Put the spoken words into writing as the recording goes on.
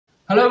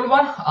Hello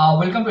everyone,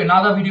 welcome to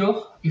another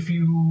video. If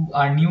you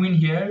are new in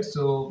here,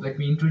 so let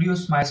me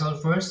introduce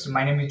myself first.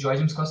 My name is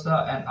James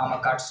Costa and I'm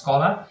a CAT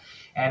scholar,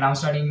 and I'm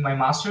studying my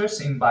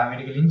master's in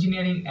biomedical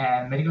engineering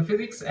and medical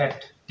physics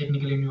at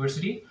Technical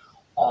University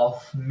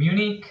of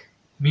Munich,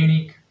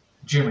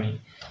 Germany.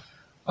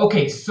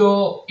 Okay,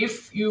 so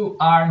if you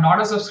are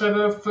not a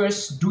subscriber,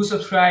 first do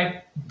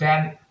subscribe,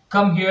 then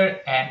come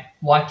here and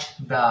watch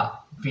the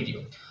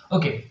video.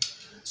 Okay,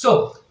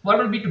 so what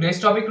will be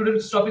today's topic?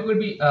 Today's topic will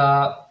be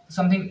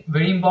something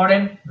very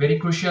important, very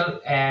crucial,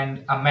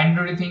 and a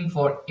mandatory thing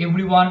for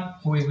everyone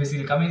who is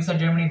basically coming inside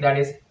Germany. That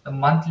is the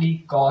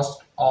monthly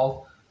cost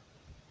of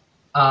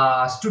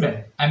a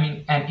student. I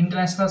mean, an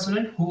international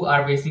student who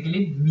are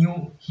basically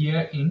new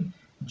here in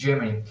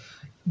Germany.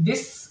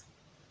 This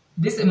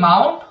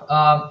amount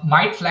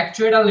might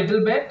fluctuate a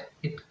little bit.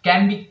 It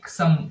can be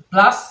some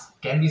plus,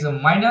 can be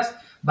some minus,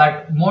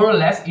 but more or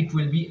less it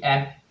will be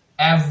an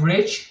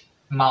average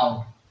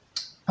amount.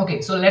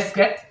 Okay, so let's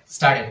get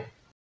started.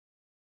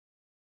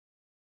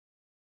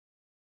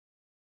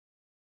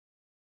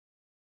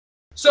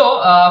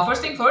 So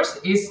first thing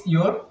first is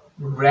your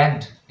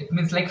rent. It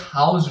means like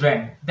house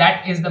rent.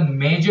 That is the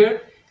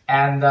major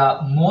and the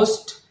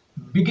most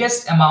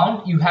biggest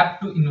amount you have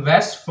to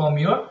invest from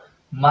your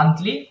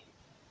monthly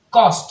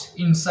cost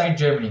inside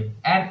Germany.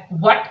 And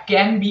what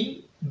can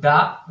be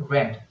the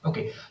rent?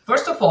 Okay,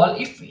 first of all,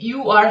 if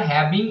you are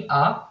having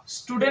a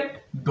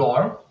student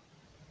dorm,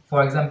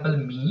 for example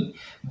me,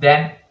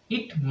 then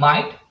it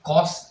might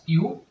cost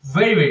you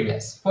very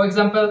less. For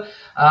example,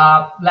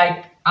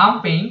 like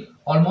I'm paying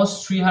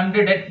almost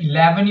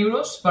 311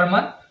 euros per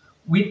month,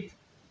 with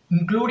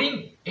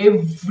including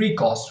every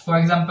cost. For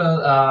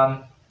example,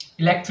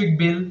 electric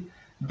bill,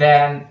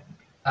 then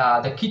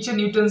the kitchen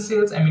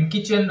utensils, I mean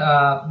kitchen,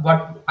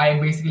 what I am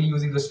basically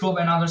using, the stove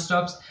and other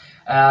stuffs.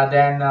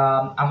 Then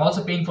I'm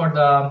also paying for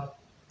the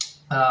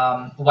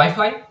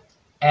Wi-Fi,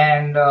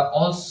 and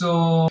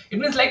also it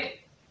means like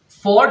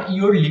for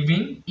your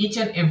living, each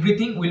and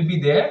everything will be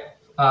there.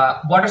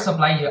 Water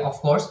supply, of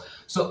course.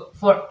 So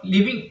for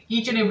living,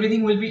 each and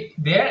everything will be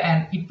there,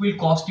 and it will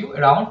cost you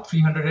around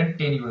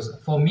 310 euros.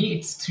 For me,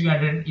 it's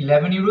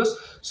 311 euros.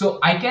 So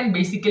I can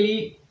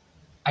basically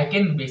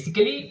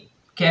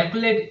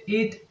calculate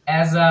it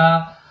as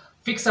a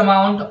fixed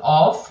amount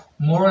of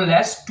more or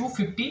less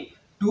 250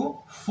 to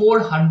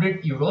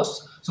 400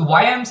 euros. So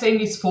why I'm saying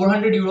it's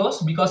 400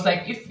 euros, because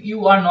like if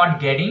you are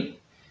not getting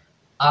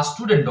a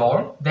student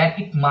dorm, then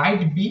it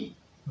might be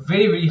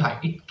very high.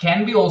 It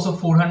can be also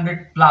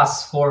 400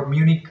 plus for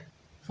Munich,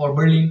 for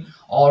Berlin,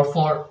 or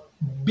for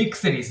big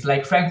cities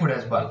like Frankfurt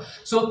as well.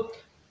 So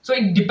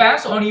it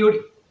depends on your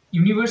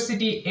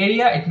university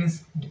area. It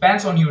means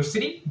depends on your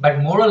city, but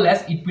more or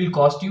less it will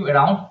cost you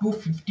around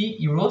 250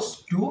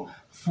 euros to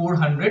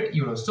 400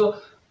 euros.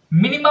 So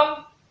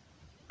minimum,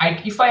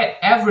 if I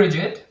average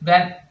it,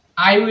 then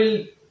I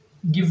will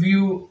give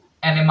you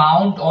an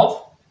amount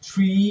of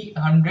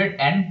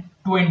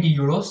 320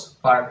 euros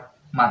per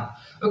month.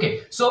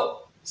 Okay,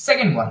 so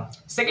second one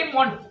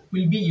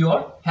will be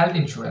your health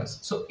insurance.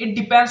 So it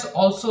depends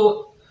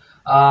also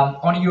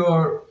on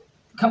your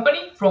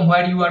company from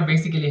where you are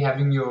basically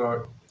having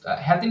your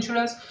health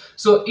insurance.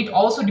 So it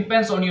also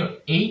depends on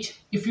your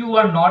age. If you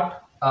are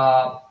not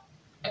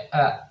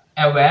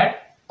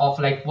aware of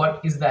like what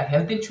is the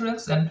health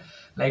insurance and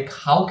like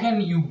how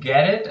can you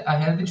get it, a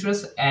health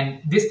insurance, and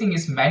this thing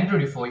is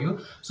mandatory for you,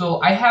 so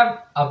I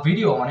have a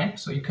video on it,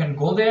 so you can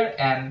go there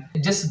and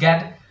just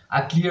get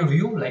a clear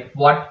view like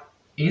what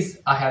is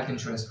a health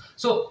insurance.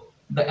 So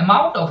the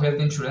amount of health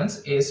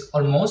insurance is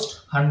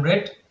almost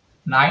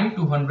 109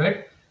 to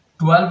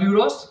 112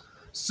 euros.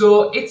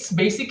 So it's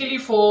basically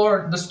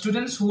for the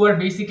students who are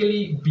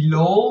basically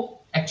below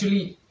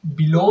 30.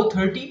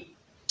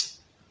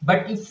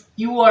 But if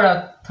you are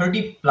a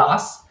 30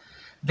 plus,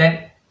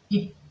 then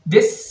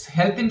this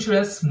health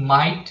insurance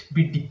might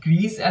be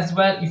decreased as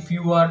well if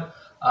you are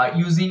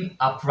using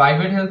a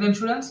private health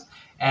insurance.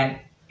 And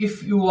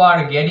if you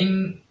are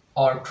getting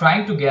or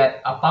trying to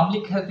get a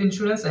public health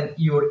insurance and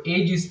your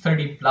age is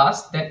 30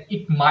 plus, then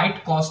it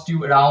might cost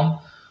you around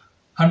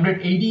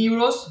 180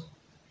 euros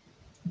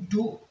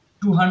to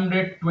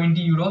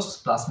 220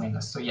 euros plus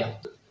minus. So yeah,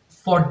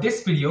 for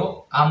this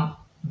video I'm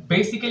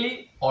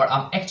actually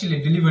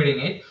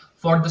delivering it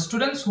for the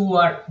students who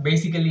are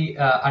basically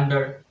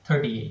under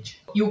 30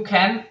 age. You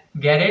can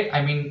get it,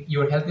 I mean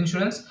your health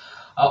insurance,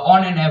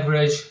 on an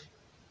average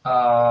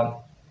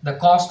the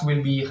cost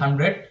will be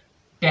 110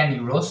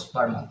 euros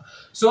per month.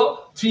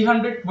 So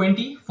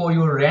 320 for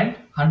your rent,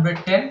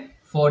 110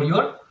 for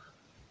your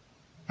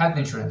health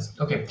insurance.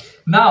 Okay,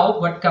 now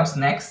what comes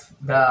next?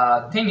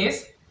 The thing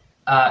is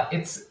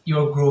it's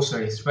your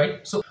groceries,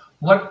 right? So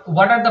what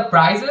are the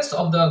prices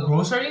of the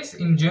groceries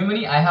in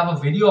Germany? I have a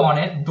video on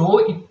it, though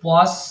it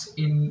was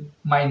in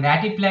my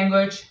native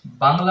language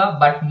Bangla,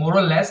 but more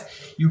or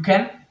less you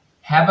can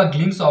have a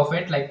glimpse of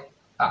it, like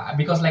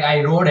because like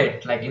I wrote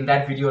it like in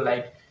that video,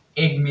 like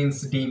egg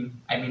means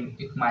dim, I mean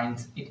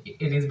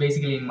it is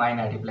basically in my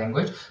native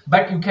language,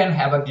 but you can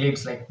have a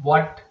glimpse like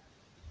what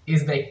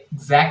is the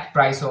exact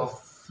price of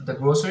the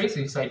groceries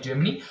inside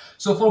Germany.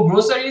 So for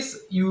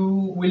groceries,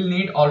 you will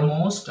need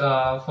almost,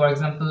 for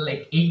example,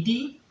 like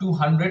 80 to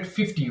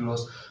 150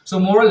 euros. So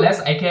more or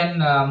less, I can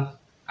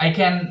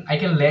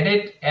let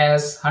it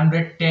as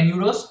 110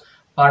 euros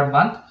per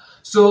month.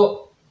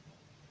 So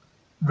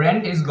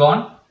rent is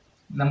gone.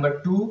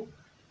 Number two,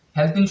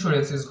 health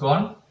insurance is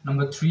gone.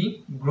 Number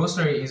three,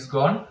 grocery is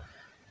gone.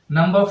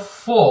 Number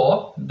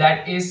four,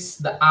 that is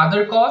the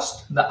other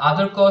cost. The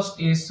other cost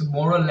is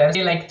more or less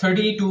like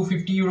 30 to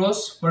 50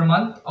 euros per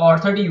month or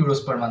 30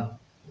 euros per month.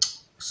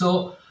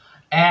 So,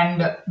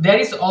 and there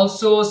is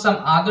also some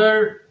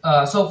other,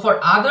 so for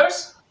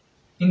others,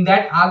 in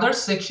that other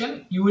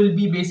section, you will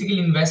be basically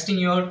investing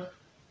your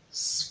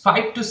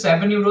 5 to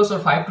 7 euros or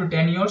 5 to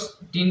 10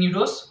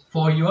 euros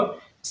for your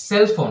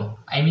cell phone.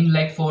 I mean,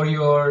 like for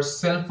your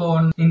cell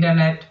phone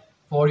internet,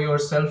 for your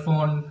cell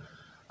phone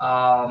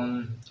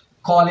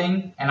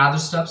calling and other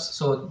stuffs.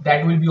 So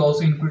that will be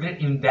also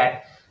included in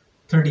that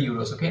 30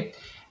 euros. Okay.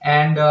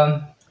 And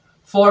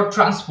for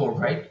transport,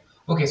 right?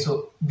 Okay,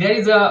 so there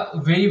is a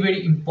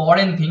very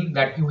important thing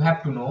that you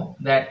have to know,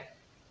 that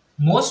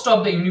most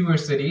of the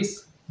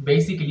universities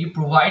basically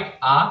provide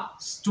a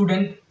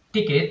student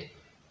ticket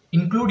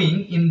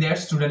including in their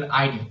student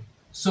ID.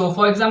 So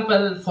for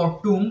example, for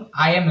TUM,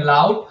 I am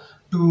allowed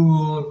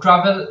to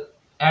travel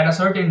at a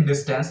certain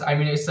distance. I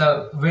mean, it's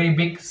a very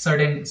big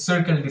certain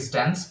circle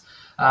distance.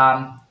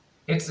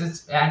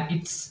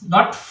 It's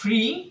not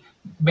free.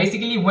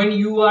 Basically, when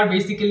you are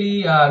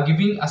basically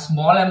giving a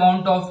small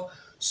amount of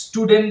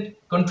student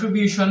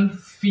contribution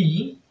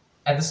fee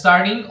at the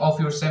starting of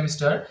your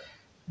semester,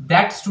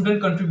 that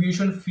student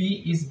contribution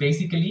fee is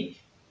basically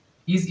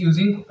is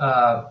used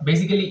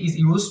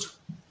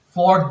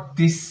for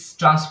this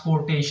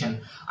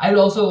transportation. I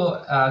will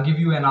also give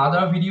you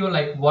another video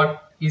like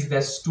what is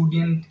the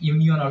student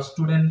union or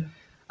student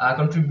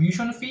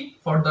contribution fee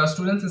for the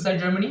students inside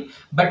Germany.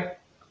 But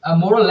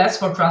more or less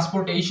for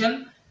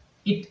transportation,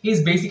 it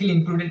is basically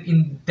included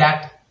in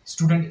that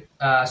student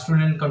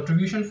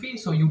contribution fee.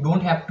 So you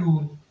don't have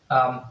to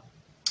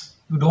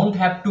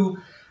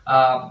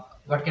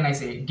what can I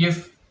say,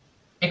 give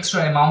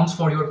extra amounts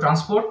for your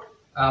transport,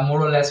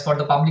 more or less for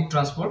the public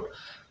transport.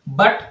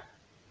 But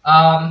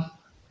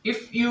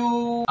if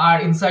you are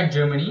inside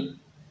Germany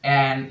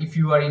and if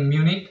you are in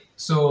Munich,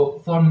 so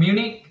for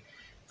Munich,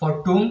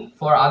 for TUM,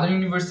 for other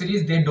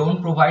universities, they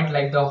don't provide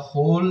like the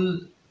whole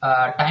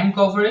time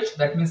coverage.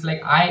 That means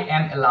like I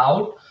am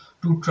allowed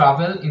to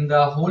travel in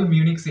the whole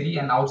Munich city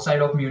and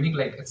outside of Munich.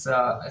 Like it's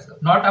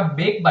not a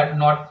big but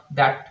not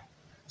that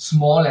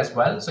small as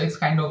well. So it's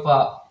kind of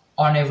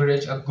on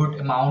average a good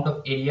amount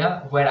of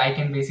area where I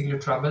can basically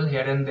travel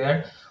here and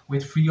there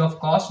with free of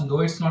cost.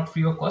 Though it's not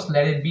free of cost,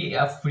 let it be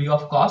a free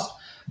of cost.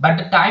 But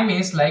the time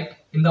is like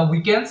in the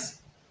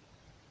weekends,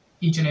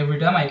 each and every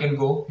time I can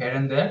go here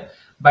and there.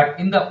 But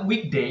in the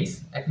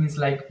weekdays, that means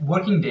like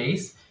working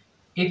days,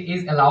 it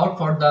is allowed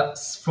from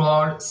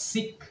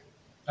 6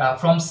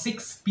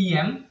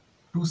 p.m.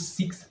 to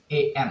 6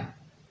 a.m.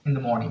 in the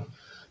morning.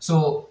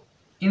 So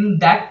in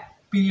that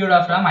period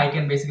of time, I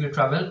can basically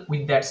travel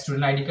with that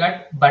student ID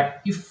card.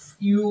 But if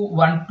you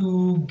want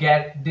to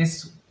get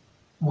this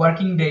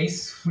working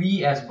days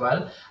free as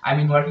well, I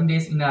mean working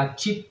days in a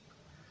cheap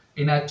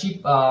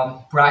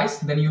price,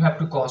 then you have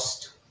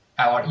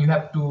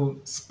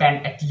to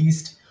spend at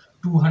least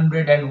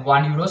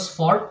 201 euros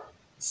for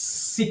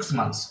 6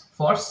 months.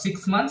 For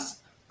 6 months,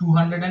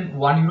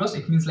 201 euros,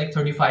 it means like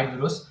 35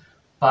 euros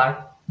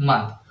per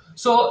month.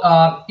 So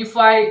if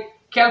I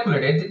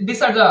calculate it,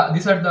 these are the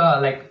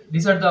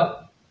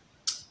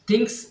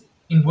things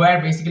in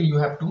where basically you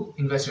have to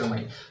invest your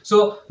money.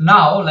 So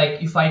now,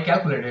 like if I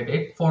calculated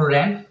it, for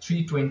rent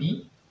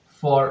 320,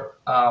 for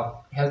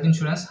health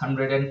insurance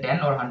 110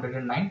 or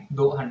 109,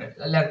 though 100,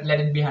 let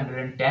it be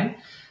 110.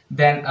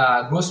 Then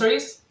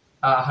groceries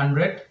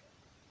 100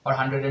 or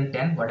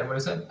 110, whatever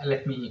is it.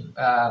 Let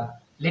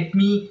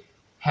me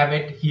have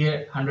it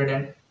here,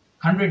 100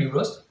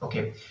 euros.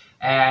 Okay.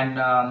 And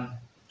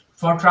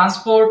for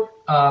transport,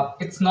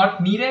 it's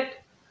not needed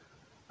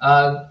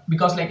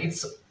because like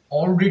it's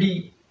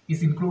already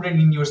is included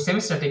in your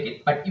semester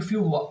ticket. But if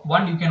you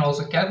want, you can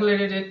also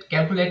calculate it.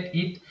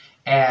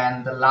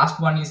 And the last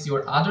one is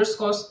your others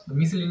cost, the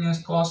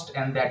miscellaneous cost,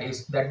 and that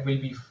will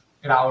be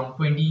around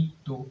 20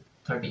 to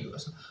 30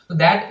 euros. So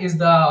that is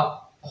the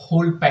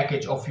whole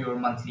package of your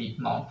monthly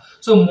amount.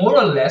 So more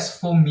or less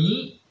for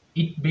me,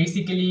 it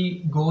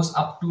basically goes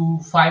up to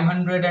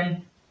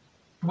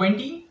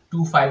 520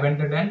 to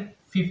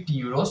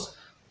 550 euros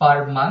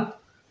per month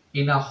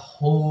in a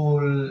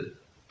whole,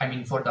 I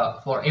mean for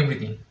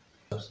everything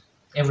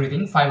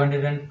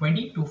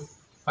 520 to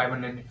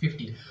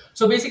 550.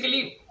 So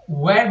basically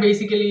where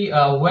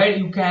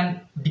you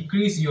can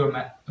decrease your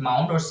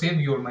amount or save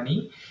your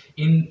money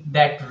in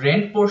that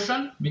rent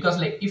portion, because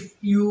like if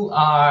you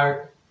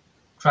are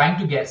trying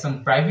to get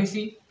some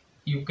privacy,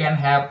 you can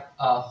have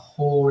a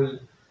whole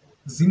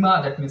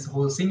Zimmer, that means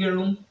whole single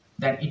room,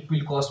 then it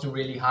will cost you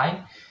really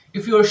high.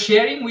 If you are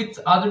sharing with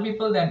other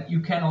people, then you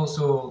can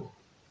also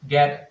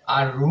get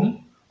a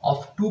room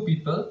of 2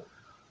 people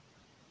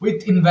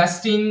with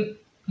investing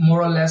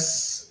more or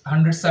less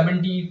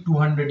 170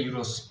 200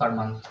 euros per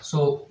month.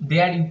 So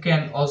there you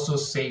can also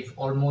save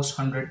almost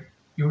 100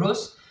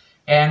 euros.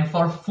 And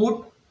for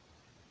food,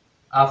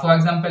 for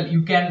example,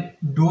 you can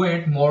do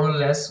it more or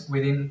less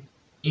within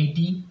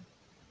 80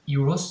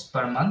 euros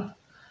per month.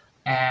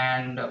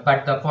 And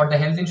but for the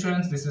health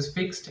insurance, this is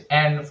fixed.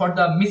 And for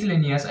the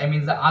miscellaneous, I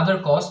mean the other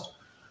cost,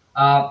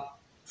 uh,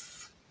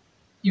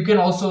 you can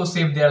also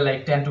save there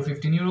like 10 to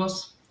 15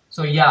 euros.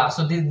 So yeah,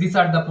 so these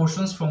are the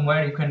portions from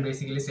where you can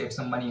basically save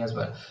some money as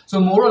well. So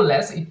more or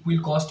less it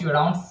will cost you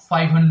around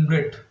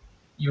 500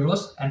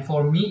 euros, and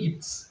for me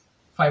it's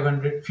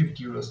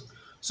 550 euros.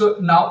 So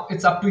now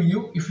it's up to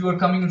you. If you are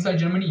coming inside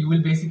Germany, you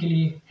will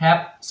basically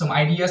have some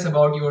ideas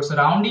about your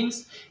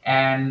surroundings,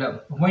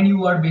 and when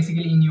you are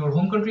basically in your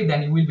home country,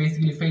 then you will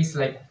basically face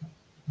like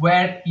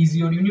where is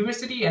your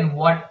university and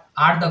what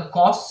are the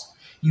costs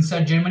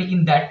inside Germany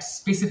in that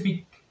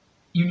specific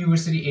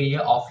university area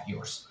of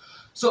yours.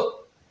 So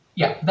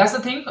yeah, that's the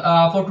thing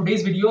for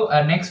today's video.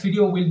 Next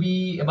video will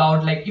be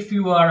about like if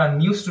you are a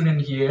new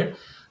student here,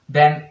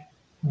 then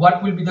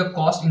what will be the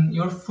cost in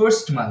your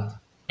first month.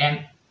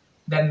 And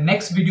the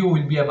next video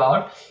will be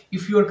about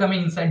if you are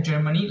coming inside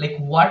Germany, like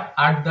what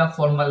are the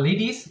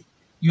formalities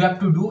you have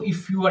to do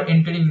if you are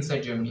entering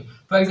inside Germany.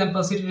 For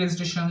example, city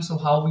registration, so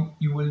how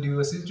you will do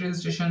a city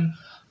registration.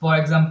 For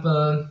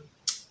example,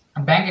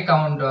 a bank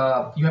account,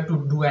 you have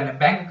to do a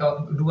bank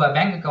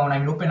account, I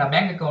mean open a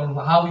bank account.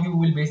 How you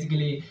will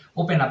basically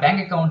open a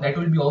bank account, that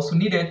will be also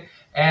needed.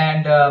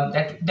 And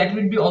that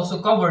will be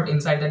also covered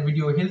inside that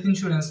video. Health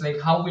insurance, like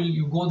how will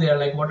you go there,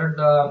 like what are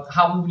the,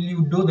 how will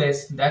you do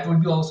this, that will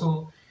be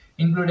also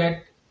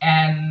included.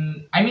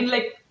 And I mean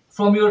like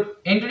from your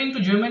entering to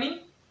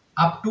Germany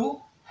up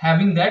to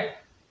having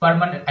that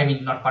permanent, I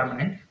mean not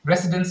permanent,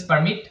 residence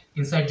permit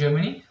inside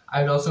Germany,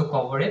 I will also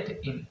cover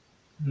it in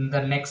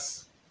the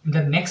next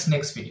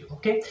video.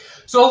 Okay,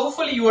 so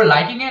hopefully you are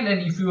liking it,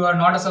 and if you are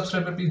not a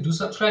subscriber, please do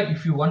subscribe.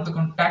 If you want to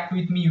contact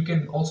with me, you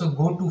can also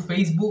go to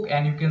Facebook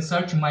and you can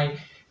search my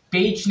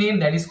page name,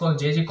 that is called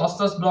JJ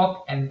Costa's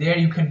blog, and there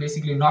you can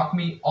basically knock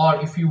me.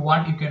 Or if you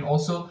want, you can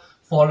also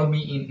follow me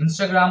in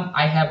Instagram.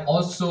 I have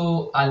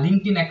also a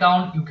LinkedIn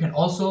account, you can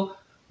also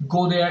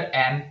go there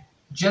and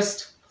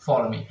just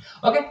follow me.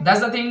 Okay, that's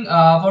the thing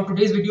for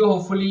today's video.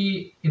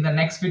 Hopefully in the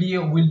next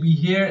video we'll be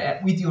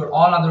here with your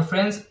all other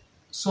friends.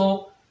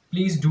 So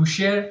please do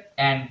share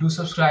and do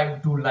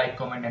subscribe, do like,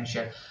 comment and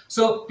share.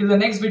 So till the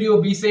next video,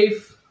 be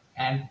safe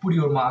and put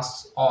your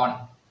masks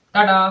on.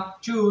 Tada,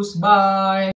 choose, bye.